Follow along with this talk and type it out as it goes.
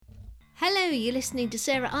you're listening to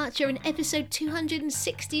Sarah Archer in episode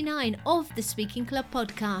 269 of the Speaking Club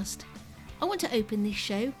podcast. I want to open this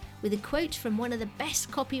show with a quote from one of the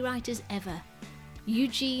best copywriters ever,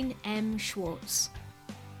 Eugene M. Schwartz.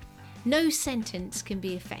 No sentence can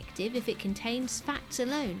be effective if it contains facts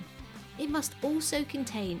alone. It must also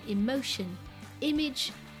contain emotion,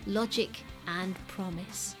 image, logic, and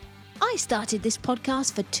promise. I started this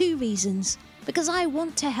podcast for two reasons. Because I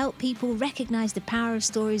want to help people recognise the power of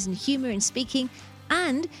stories and humour in speaking,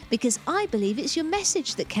 and because I believe it's your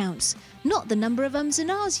message that counts, not the number of ums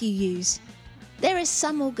and ahs you use. There are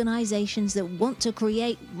some organisations that want to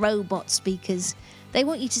create robot speakers. They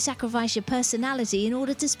want you to sacrifice your personality in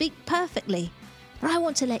order to speak perfectly. But I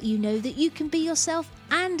want to let you know that you can be yourself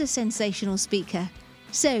and a sensational speaker.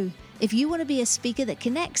 So, if you want to be a speaker that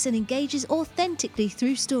connects and engages authentically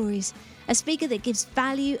through stories, a speaker that gives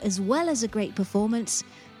value as well as a great performance,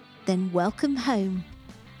 then welcome home.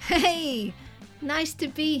 Hey, nice to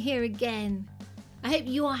be here again. I hope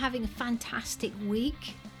you are having a fantastic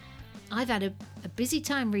week. I've had a busy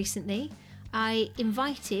time recently. I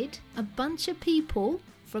invited a bunch of people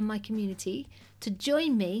from my community to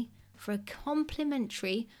join me for a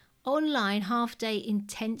complimentary online half-day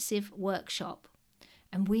intensive workshop.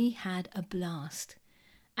 And we had a blast.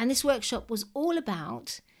 And this workshop was all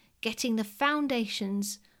about getting the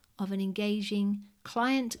foundations of an engaging,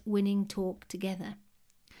 client-winning talk together.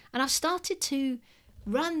 And I've started to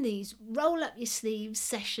run these roll-up-your-sleeves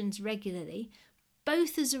sessions regularly,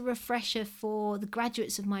 both as a refresher for the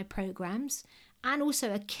graduates of my programs and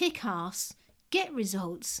also a kick-ass,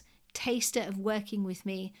 get-results taster of working with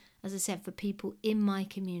me, as I said, for people in my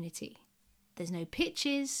community. There's no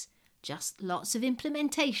pitches, just lots of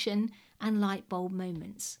implementation and light bulb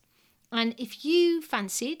moments. And if you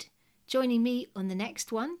fancied joining me on the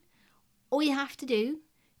next one, all you have to do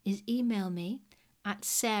is email me at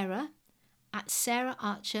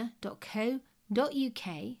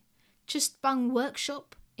sarah@saraharcher.co.uk. Just bung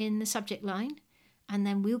workshop in the subject line, and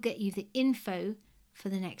then we'll get you the info for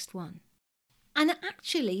the next one. And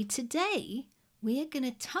actually today we are going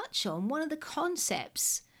to touch on one of the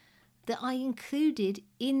concepts that I included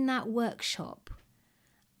in that workshop.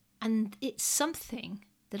 And it's something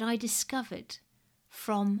that I discovered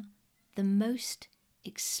from the most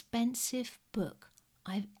expensive book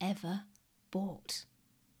I've ever bought.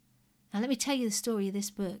 Now let me tell you the story of this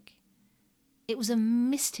book. It was a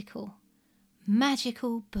mystical,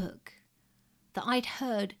 magical book that I'd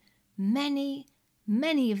heard many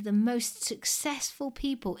of the most successful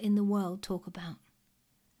people in the world talk about.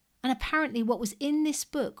 And apparently what was in this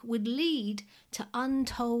book would lead to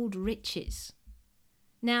untold riches.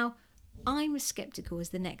 Now, I'm as skeptical as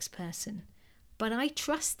the next person, but I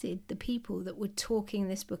trusted the people that were talking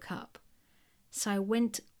this book up. So I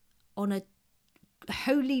went on a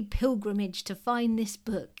holy pilgrimage to find this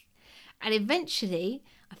book. And eventually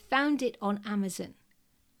I found it on Amazon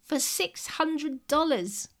for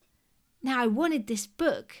 $600. Now I wanted this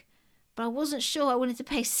book, but I wasn't sure I wanted to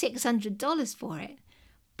pay $600 for it.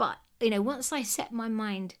 But, once I set my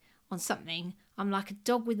mind on something, I'm like a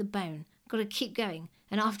dog with a bone. Got to keep going.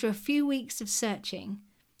 And after a few weeks of searching,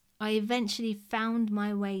 I eventually found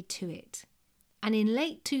my way to it. And in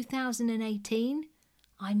late 2018,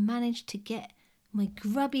 I managed to get my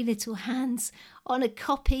grubby little hands on a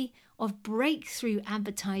copy of Breakthrough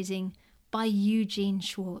Advertising by Eugene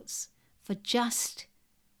Schwartz for just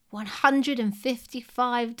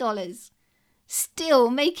 $155. Still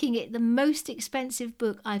making it the most expensive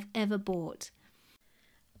book I've ever bought.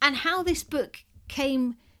 And how this book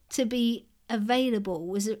came to be available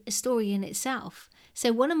was a story in itself.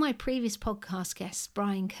 So one of my previous podcast guests,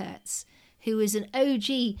 Brian Kurtz, who is an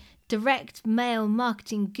OG direct mail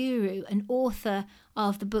marketing guru and author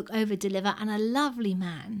of the book Over Deliver, and a lovely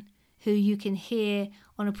man who you can hear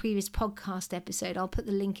on a previous podcast episode. I'll put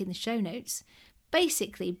the link in the show notes.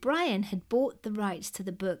 Basically, Brian had bought the rights to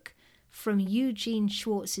the book from Eugene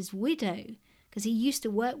Schwartz's widow, because he used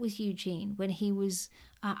to work with Eugene when he was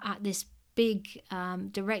at this big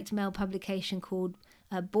direct mail publication called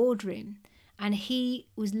Boardroom, and he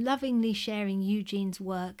was lovingly sharing Eugene's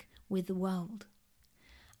work with the world.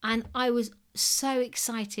 And I was so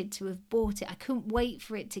excited to have bought it. I couldn't wait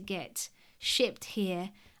for it to get shipped here.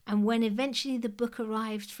 And when eventually the book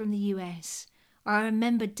arrived from the US, I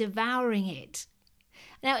remember devouring it.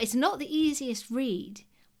 Now, it's not the easiest read,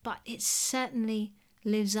 but it certainly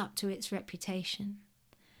lives up to its reputation.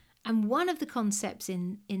 And one of the concepts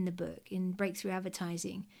in the book, in Breakthrough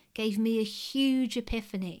Advertising, gave me a huge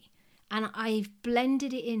epiphany. And I've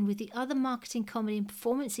blended it in with the other marketing, comedy and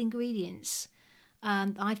performance ingredients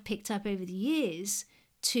I've picked up over the years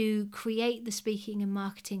to create the speaking and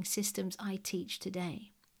marketing systems I teach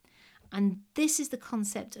today. And this is the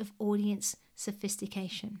concept of audience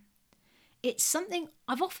sophistication. It's something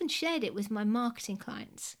I've often shared it with my marketing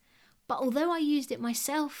clients, but although I used it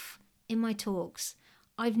myself in my talks,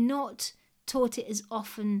 I've not taught it as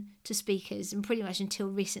often to speakers, and pretty much until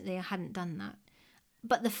recently I hadn't done that.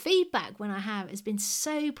 But the feedback when I have has been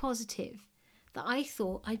so positive that I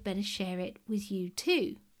thought I'd better share it with you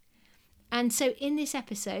too. And so in this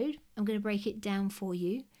episode, I'm going to break it down for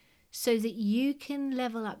you so that you can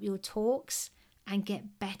level up your talks and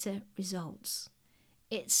get better results.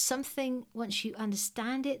 It's something, once you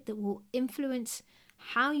understand it, that will influence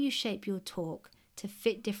how you shape your talk to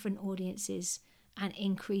fit different audiences and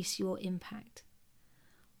increase your impact.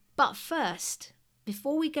 But first,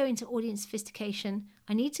 before we go into audience sophistication,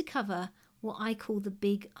 I need to cover what I call the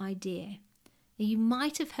big idea. Now, you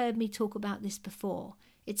might have heard me talk about this before.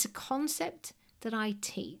 It's a concept that I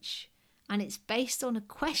teach, and it's based on a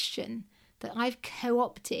question that I've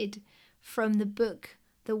co-opted from the book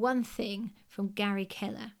The One Thing from Gary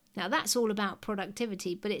Keller. Now, that's all about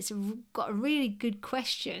productivity, but it's got a really good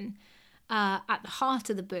question at the heart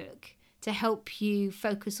of the book to help you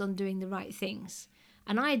focus on doing the right things.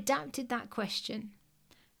 And I adapted that question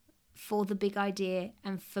for the big idea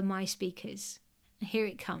and for my speakers. And here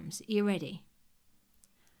it comes. Are you ready?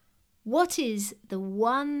 What is the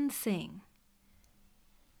one thing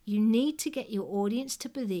you need to get your audience to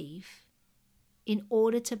believe in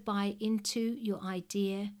order to buy into your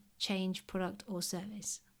idea, change, product, or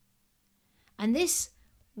service? And this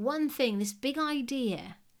one thing, this big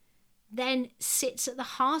idea, then sits at the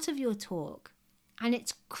heart of your talk, and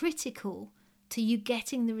it's critical to you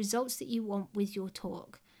getting the results that you want with your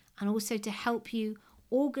talk, and also to help you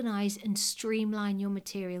organize and streamline your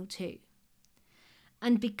material too.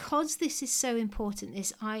 And because this is so important,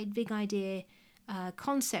 this big idea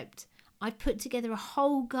concept, I've put together a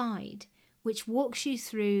whole guide which walks you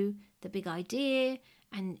through the big idea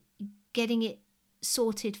and getting it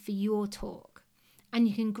sorted for your talk. And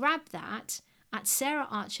you can grab that at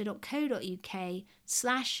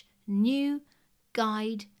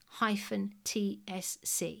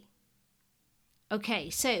saraharcher.co.uk/new-guide-TSC. Okay,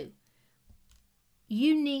 so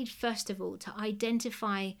you need first of all to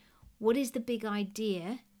identify what is the big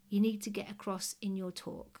idea you need to get across in your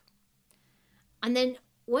talk. And then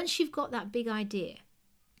once you've got that big idea,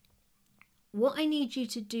 what I need you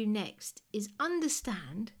to do next is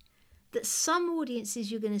understand that some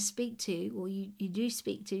audiences you're going to speak to, or you do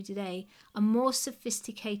speak to today, are more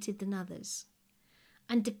sophisticated than others.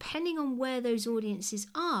 And depending on where those audiences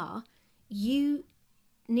are, you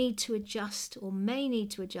need to adjust or may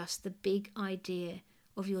need to adjust the big idea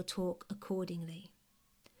of your talk accordingly.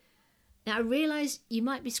 Now, I realise you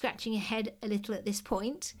might be scratching your head a little at this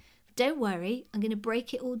point. Don't worry, I'm going to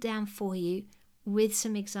break it all down for you with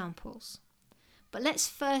some examples. But let's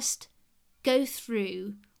first go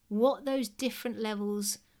through what those different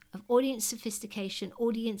levels of audience sophistication,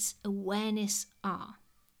 audience awareness are.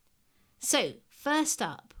 So, first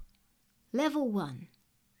up, level 1.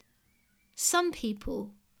 Some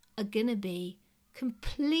people are going to be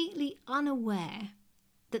completely unaware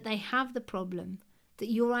that they have the problem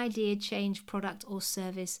that your idea, change, product or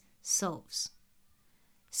service solves.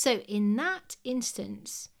 So in that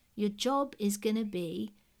instance, your job is going to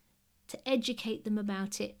be to educate them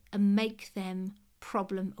about it and make them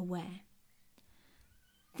problem aware.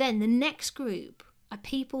 Then the next group are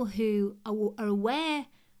people who are aware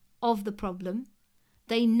of the problem.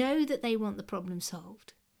 They know that they want the problem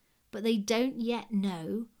solved, but they don't yet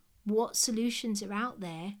know what solutions are out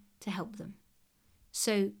there to help them.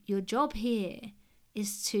 So your job here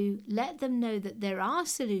is to let them know that there are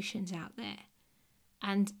solutions out there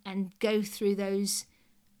and go through those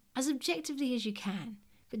as objectively as you can,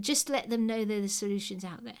 but just let them know there are solutions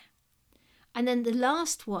out there. And then the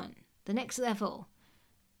last one, the next level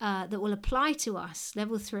that will apply to us,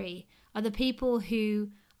 level 3, are the people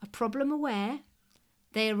who are problem aware.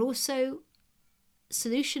 They are also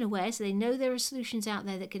solution aware, so they know there are solutions out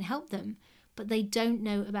there that can help them, but they don't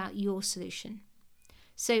know about your solution.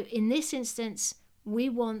 So in this instance, we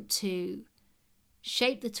want to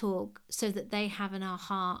shape the talk so that they have an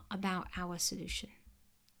aha about our solution.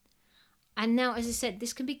 And now, as I said,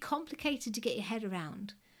 this can be complicated to get your head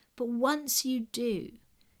around, but once you do,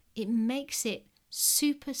 it makes it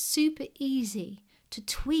super, super easy to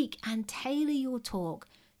tweak and tailor your talk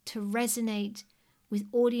to resonate with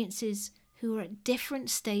audiences who are at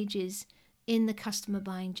different stages in the customer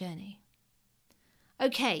buying journey.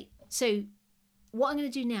 Okay, so what I'm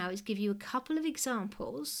going to do now is give you a couple of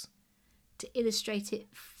examples to illustrate it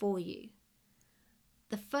for you.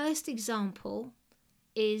 The first example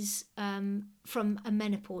is from a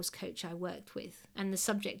menopause coach I worked with, and the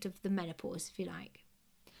subject of the menopause, if you like.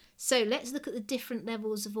 So let's look at the different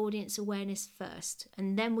levels of audience awareness first,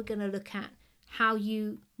 and then we're going to look at how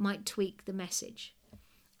you might tweak the message.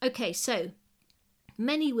 Okay, so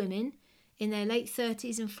many women in their late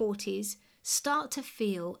 30s and 40s start to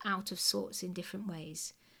feel out of sorts in different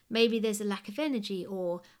ways. Maybe there's a lack of energy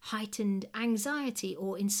or heightened anxiety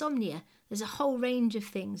or insomnia. There's a whole range of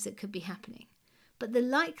things that could be happening. But the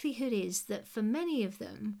likelihood is that for many of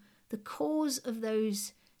them, the cause of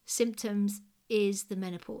those symptoms is the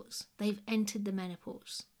menopause. They've entered the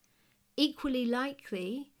menopause. Equally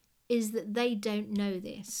likely is that they don't know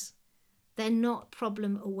this. They're not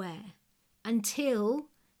problem aware until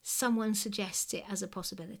someone suggests it as a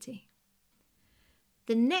possibility.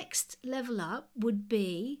 The next level up would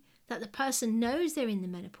be that the person knows they're in the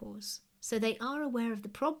menopause, so they are aware of the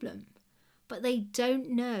problem, but they don't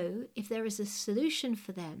know if there is a solution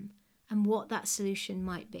for them and what that solution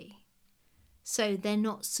might be. So they're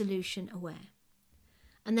not solution aware.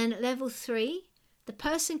 And then at level 3, the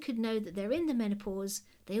person could know that they're in the menopause.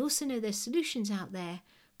 They also know there's solutions out there,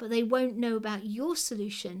 but they won't know about your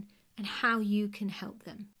solution and how you can help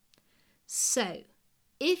them. So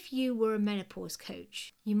if you were a menopause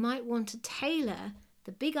coach, you might want to tailor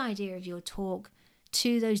the big idea of your talk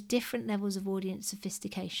to those different levels of audience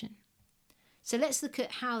sophistication. So let's look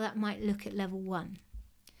at how that might look at level 1.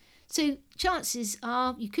 So chances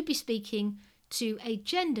are you could be speaking to a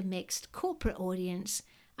gender-mixed corporate audience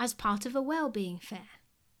as part of a well-being fair.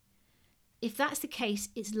 If that's the case,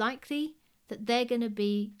 it's likely that they're going to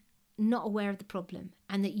be not aware of the problem,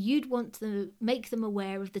 and that you'd want to make them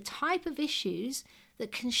aware of the type of issues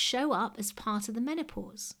that can show up as part of the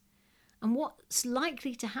menopause. And what's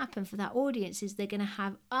likely to happen for that audience is they're going to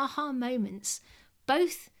have aha moments,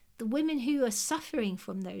 both the women who are suffering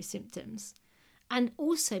from those symptoms and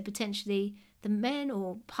also potentially the men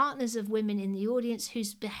or partners of women in the audience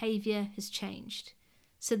whose behaviour has changed.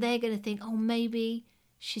 So they're going to think, oh, maybe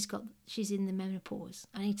she's in the menopause.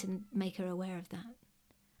 I need to make her aware of that.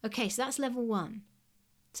 Okay, so that's level 1.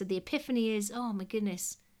 So the epiphany is, oh my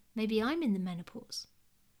goodness, maybe I'm in the menopause,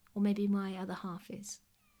 or maybe my other half is.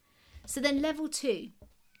 So then level 2,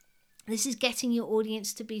 this is getting your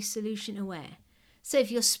audience to be solution aware. So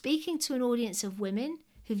if you're speaking to an audience of women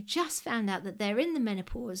who've just found out that they're in the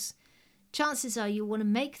menopause, chances are you want to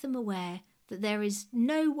make them aware that there is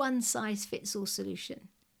no one-size-fits-all solution,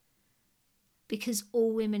 because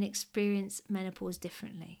all women experience menopause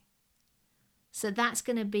differently. So that's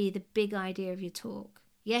going to be the big idea of your talk.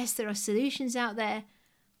 Yes, there are solutions out there,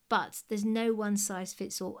 but there's no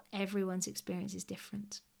one-size-fits-all. Everyone's experience is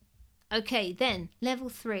different. Okay, then level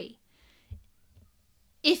 3.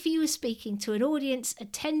 If you were speaking to an audience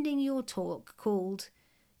attending your talk called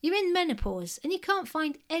 "You're in menopause and you can't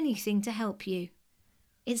find anything to help you,"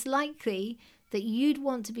 it's likely that you'd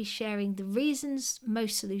want to be sharing the reasons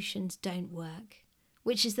most solutions don't work,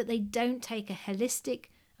 which is that they don't take a holistic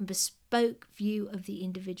and bespoke view of the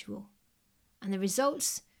individual and the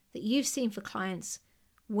results that you've seen for clients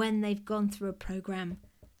when they've gone through a program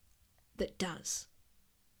that does.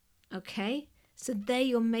 Okay, so there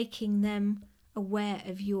you're making them aware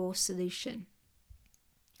of your solution.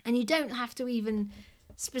 And you don't have to even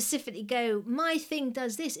specifically go, my thing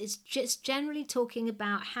does this. It's just generally talking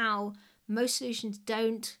about how most solutions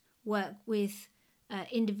don't work with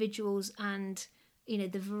individuals and, the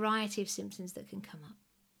variety of symptoms that can come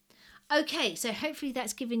up. Okay, so hopefully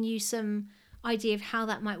that's given you some idea of how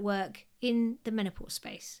that might work in the menopause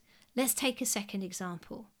space. Let's take a second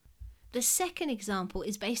example. The second example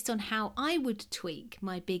is based on how I would tweak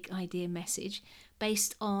my big idea message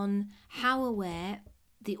based on how aware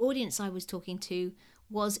the audience I was talking to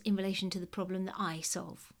was in relation to the problem that I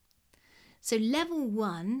solve. So level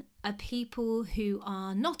 1 are people who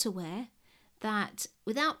are not aware that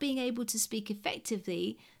without being able to speak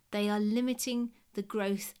effectively, they are limiting the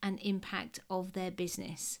growth and impact of their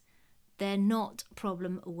business. They're not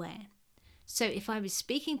problem aware. So if I was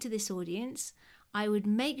speaking to this audience, I would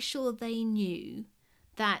make sure they knew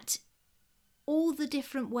that all the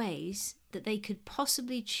different ways that they could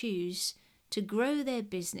possibly choose to grow their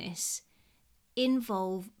business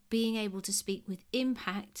involve being able to speak with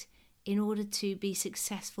impact in order to be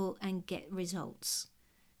successful and get results.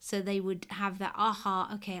 So they would have that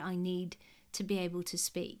aha, okay, I need to be able to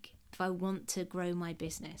speak if I want to grow my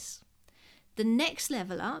business. The next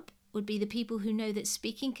level up would be the people who know that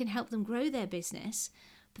speaking can help them grow their business,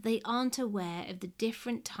 but they aren't aware of the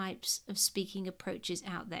different types of speaking approaches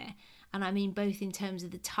out there. And I mean both in terms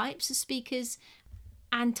of the types of speakers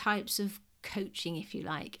and types of coaching, if you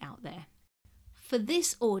like, out there. For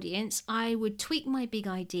this audience, I would tweak my big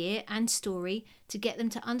idea and story to get them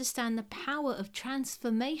to understand the power of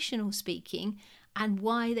transformational speaking and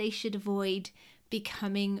why they should avoid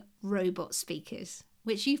becoming robot speakers,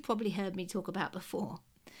 which you've probably heard me talk about before.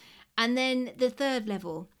 And then the third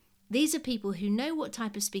level, these are people who know what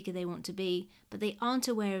type of speaker they want to be, but they aren't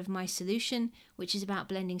aware of my solution, which is about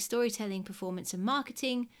blending storytelling, performance and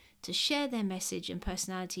marketing to share their message and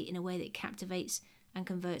personality in a way that captivates and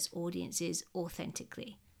converts audiences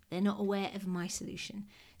authentically. They're not aware of my solution.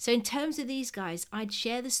 So in terms of these guys, I'd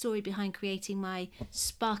share the story behind creating my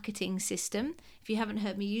sparketing system. If you haven't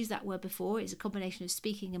heard me use that word before, it's a combination of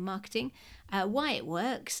speaking and marketing, why it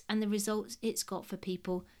works and the results it's got for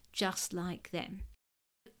people just like them.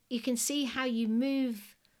 You can see how you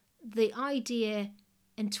move the idea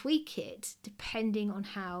and tweak it depending on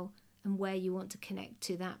how and where you want to connect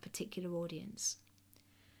to that particular audience.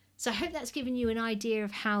 So I hope that's given you an idea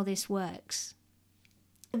of how this works.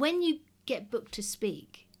 When you get booked to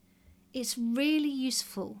speak, it's really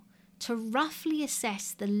useful to roughly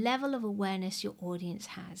assess the level of awareness your audience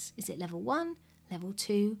has. Is it level 1, level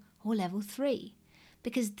 2, or level 3?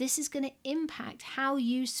 Because this is going to impact how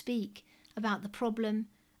you speak about the problem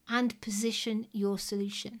and position your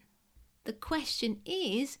solution. The question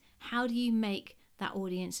is, how do you make that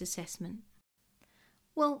audience assessment?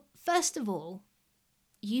 Well, first of all,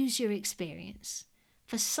 use your experience.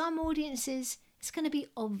 For some audiences, it's going to be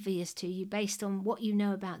obvious to you based on what you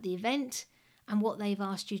know about the event and what they've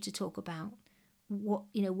asked you to talk about,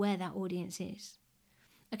 where that audience is.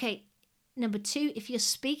 Okay, number 2, if you're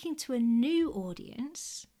speaking to a new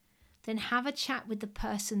audience, then have a chat with the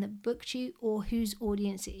person that booked you or whose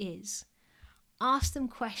audience it is. Ask them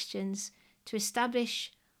questions to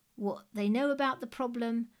establish what they know about the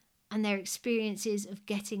problem and their experiences of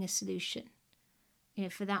getting a solution,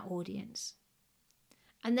 for that audience.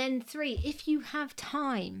 And then 3, if you have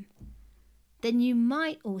time, then you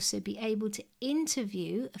might also be able to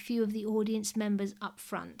interview a few of the audience members up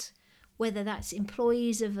front, whether that's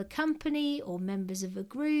employees of a company or members of a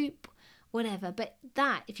group, whatever. But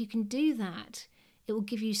if you can do that, it will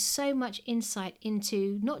give you so much insight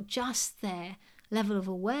into not just their level of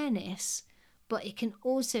awareness, but it can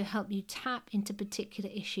also help you tap into particular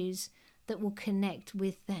issues that will connect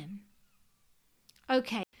with them.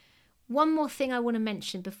 Okay, one more thing I want to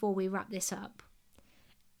mention before we wrap this up,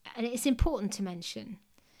 and it's important to mention.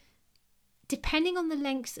 Depending on the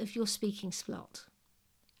length of your speaking slot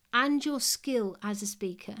and your skill as a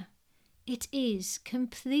speaker, it is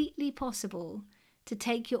completely possible to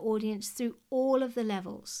take your audience through all of the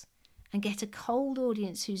levels and get a cold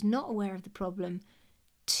audience who's not aware of the problem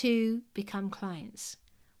to become clients.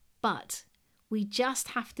 But we just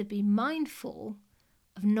have to be mindful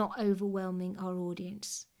of not overwhelming our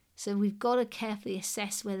audience. So we've got to carefully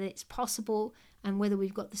assess whether it's possible and whether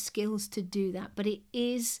we've got the skills to do that. But it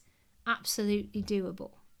is absolutely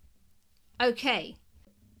doable. Okay,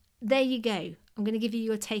 there you go. I'm going to give you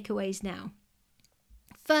your takeaways now.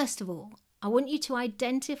 First of all, I want you to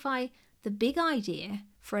identify the big idea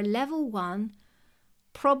for a level 1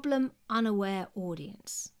 problem unaware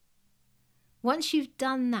audience. Once you've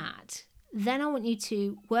done that, then I want you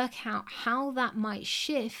to work out how that might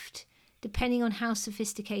shift depending on how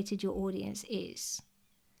sophisticated your audience is.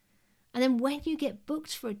 And then when you get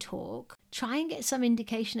booked for a talk, try and get some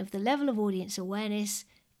indication of the level of audience awareness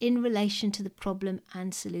in relation to the problem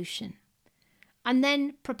and solution. And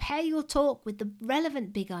then prepare your talk with the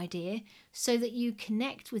relevant big idea so that you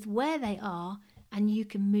connect with where they are and you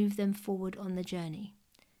can move them forward on the journey.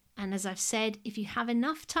 And as I've said, if you have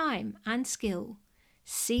enough time and skill,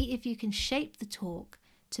 see if you can shape the talk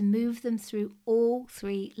to move them through all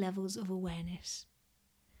 3 levels of awareness.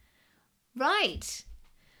 Right.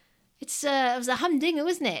 It was a humdinger,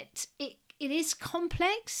 wasn't it? It is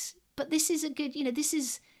complex, but this is a good, this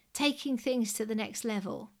is taking things to the next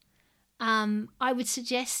level. I would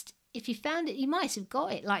suggest if you found it, you might have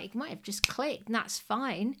got it, it might have just clicked, and that's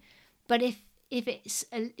fine. But if it's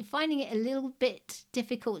finding it a little bit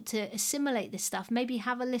difficult to assimilate this stuff, maybe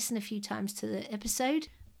have a listen a few times to the episode.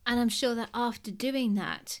 And I'm sure that after doing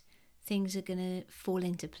that, things are going to fall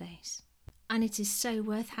into place. And it is so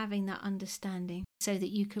worth having that understanding so that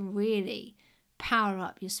you can really power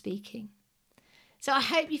up your speaking. So I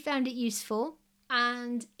hope you found it useful.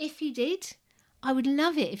 And if you did, I would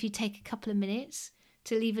love it if you take a couple of minutes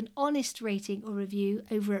to leave an honest rating or review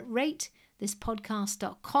over at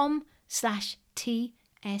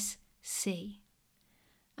ratethispodcast.com/TSC.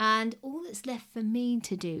 And all that's left for me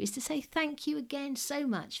to do is to say thank you again so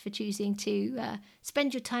much for choosing to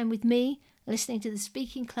spend your time with me, listening to the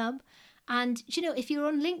Speaking Club. And, if you're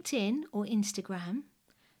on LinkedIn or Instagram,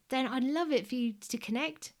 then I'd love it for you to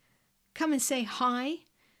connect. Come and say hi.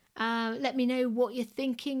 Let me know what you're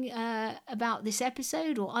thinking about this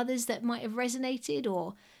episode or others that might have resonated,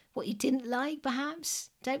 or what you didn't like, perhaps.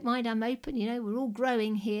 Don't mind, I'm open. We're all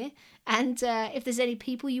growing here. And if there's any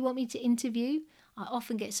people you want me to interview, I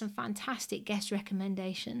often get some fantastic guest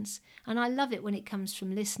recommendations. And I love it when it comes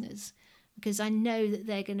from listeners, because I know that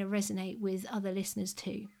they're going to resonate with other listeners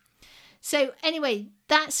too. So anyway,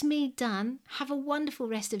 that's me done. Have a wonderful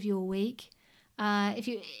rest of your week.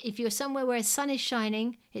 If you're somewhere where the sun is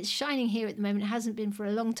shining, it's shining here at the moment. It hasn't been for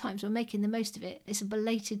a long time, so we're making the most of it. It's a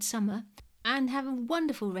belated summer. And have a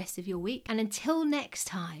wonderful rest of your week. And until next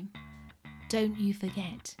time, don't you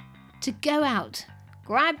forget to go out,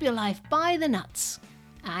 grab your life by the nuts,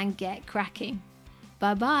 and get cracking.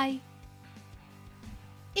 Bye-bye.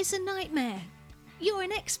 It's a nightmare. You're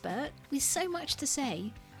an expert with so much to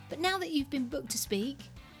say, but now that you've been booked to speak,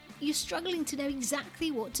 you're struggling to know exactly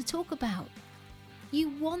what to talk about. You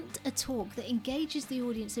want a talk that engages the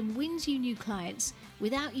audience and wins you new clients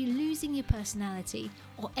without you losing your personality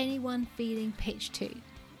or anyone feeling pitched to.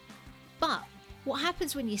 But what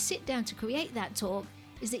happens when you sit down to create that talk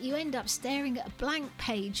is that you end up staring at a blank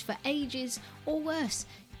page for ages, or worse,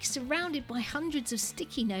 surrounded by hundreds of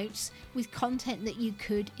sticky notes with content that you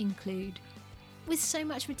could include. With so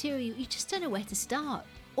much material, you just don't know where to start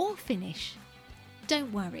or finish.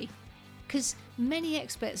 Don't worry, because many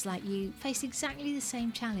experts like you face exactly the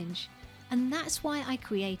same challenge, and that's why I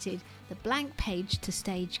created the Blank Page to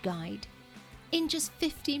Stage Guide. In just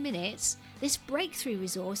 50 minutes, this breakthrough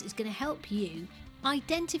resource is going to help you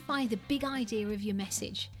identify the big idea of your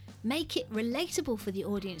message, make it relatable for the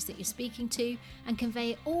audience that you're speaking to, and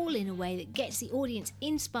convey it all in a way that gets the audience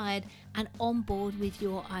inspired and on board with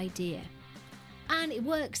your idea. And it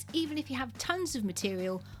works even if you have tons of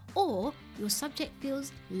material or your subject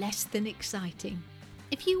feels less than exciting.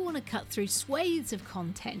 If you want to cut through swathes of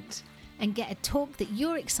content and get a talk that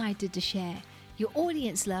you're excited to share, your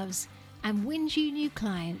audience loves, and wins you new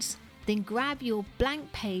clients, then grab your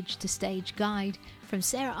Blank Page to Stage Guide from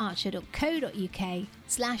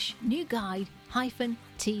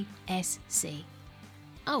saraharcher.co.uk/new-guide-TSC.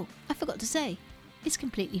 Oh, I forgot to say, it's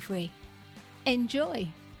completely free. Enjoy!